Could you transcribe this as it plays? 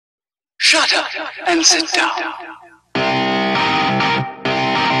Shut up and sit down.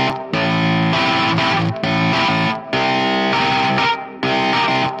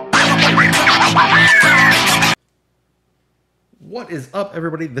 What is up,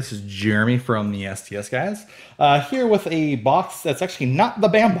 everybody? This is Jeremy from the STS Guys, here with a box that's actually not the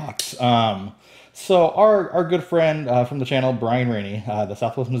BAM box. So our good friend from the channel, Brian Rainey, the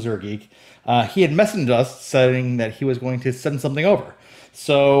Southwest Missouri Geek, he had messaged us saying that he was going to send something over.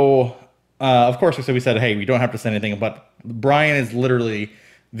 So, of course, we said, hey, we don't have to send anything, but Brian is literally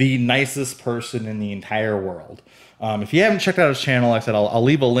the nicest person in the entire world. If you haven't checked out his channel, like I said, I'll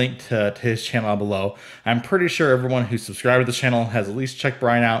leave a link to his channel below. I'm pretty sure everyone who's subscribed to this channel has at least checked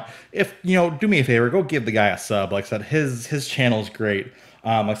Brian out. If, you know, do me a favor, go give the guy a sub. Like I said, his channel is great.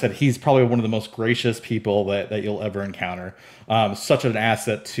 Like I said, he's probably one of the most gracious people that you'll ever encounter. Such an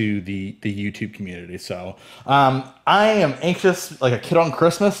asset to the YouTube community. So I am anxious, like a kid on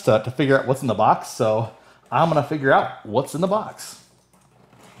Christmas, to figure out what's in the box. So I'm going to figure out what's in the box.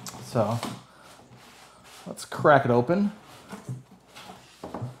 So let's crack it open.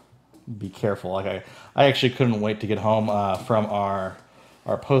 Be careful. Like I actually couldn't wait to get home from our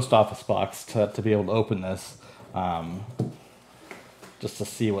post office box to be able to open this. Just to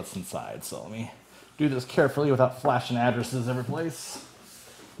see what's inside. So let me do this carefully without flashing addresses every place.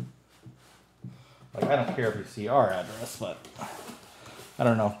 Like, I don't care if you see our address, but I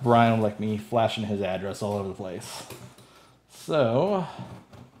don't know if Brian would like me flashing his address all over the place. So,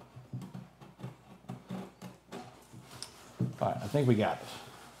 fine, I think we got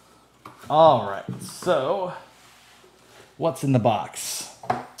it. All right, so what's in the box?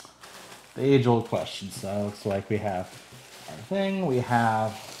 The age-old question. So it looks like we have our thing. We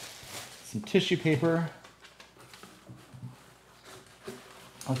have some tissue paper.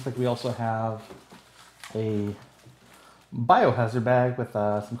 Looks like we also have a biohazard bag with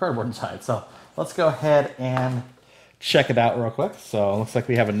some cardboard inside. So let's go ahead and check it out real quick. So it looks like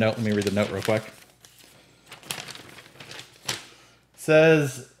we have a note. Let me read the note real quick. It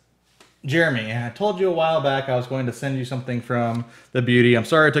says, Jeremy, I told you a while back I was going to send you something from the beauty. I'm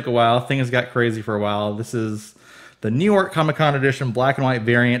sorry it took a while. Things got crazy for a while. This is the New York Comic Con edition black and white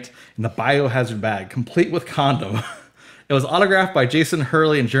variant in the biohazard bag, complete with condom. It was autographed by Jason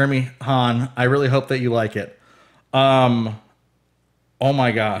Hurley and Jeremy Haun. I really hope that you like it. Oh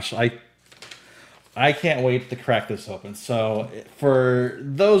my gosh, I can't wait to crack this open. So for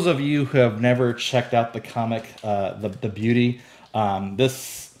those of you who have never checked out the comic, the Beauty,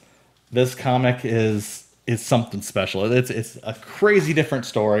 this comic is something special. It's a crazy different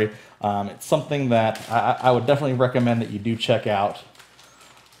story. It's something that I would definitely recommend that you do check out.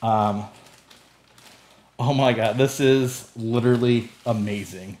 Oh my god, this is literally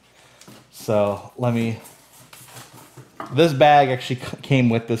amazing. So this bag actually came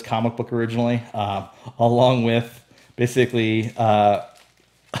with this comic book originally, along with basically a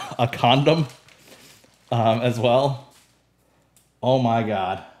condom as well. Oh my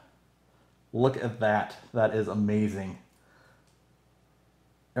god. Look at that. That is amazing.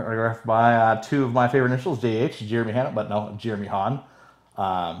 Autographed by two of my favorite initials, JH, Jeremy Haun, but no, Jeremy Haun,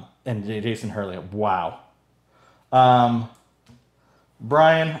 and Jason Hurley. Wow.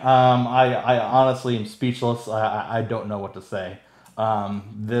 Brian, I honestly am speechless. I don't know what to say.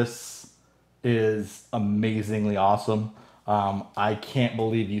 This is amazingly awesome. I can't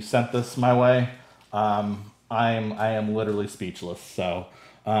believe you sent this my way. I am literally speechless. So,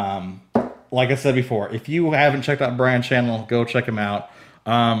 like I said before, if you haven't checked out Brian's channel, go check him out.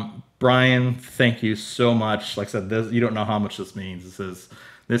 Brian, thank you so much. Like I said, you don't know how much this means.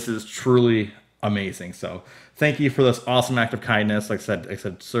 This is truly amazing. So thank you for this awesome act of kindness. Like I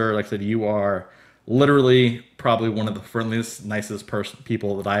said, sir, like I said, you are literally probably one of the friendliest, nicest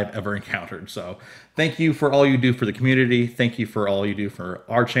people that I've ever encountered. So thank you for all you do for the community. Thank you for all you do for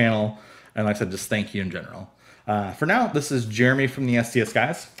our channel. And like I said, just thank you in general. For now, this is Jeremy from the STS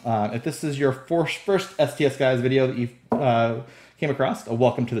Guys. If this is your first STS Guys video that you've came across,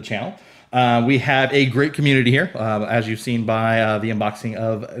 welcome to the channel. We have a great community here, as you've seen by the unboxing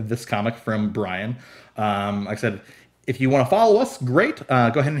of this comic from Brian. Like I said, if you want to follow us, great. Go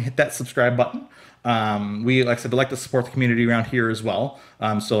ahead and hit that subscribe button. We, like I said, we like to support the community around here as well.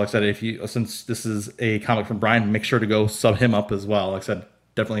 So like I said, since this is a comic from Brian, make sure to go sub him up as well. Like I said,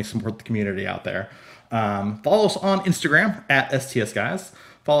 definitely support the community out there. Follow us on Instagram at STS Guys.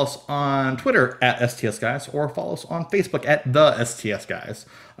 Follow us on Twitter at STS Guys, or follow us on Facebook at the STS Guys.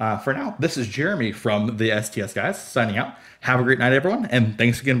 For now, this is Jeremy from the STS Guys signing out. Have a great night, everyone, and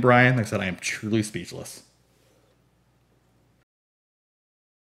thanks again, Brian. Like I said, I am truly speechless.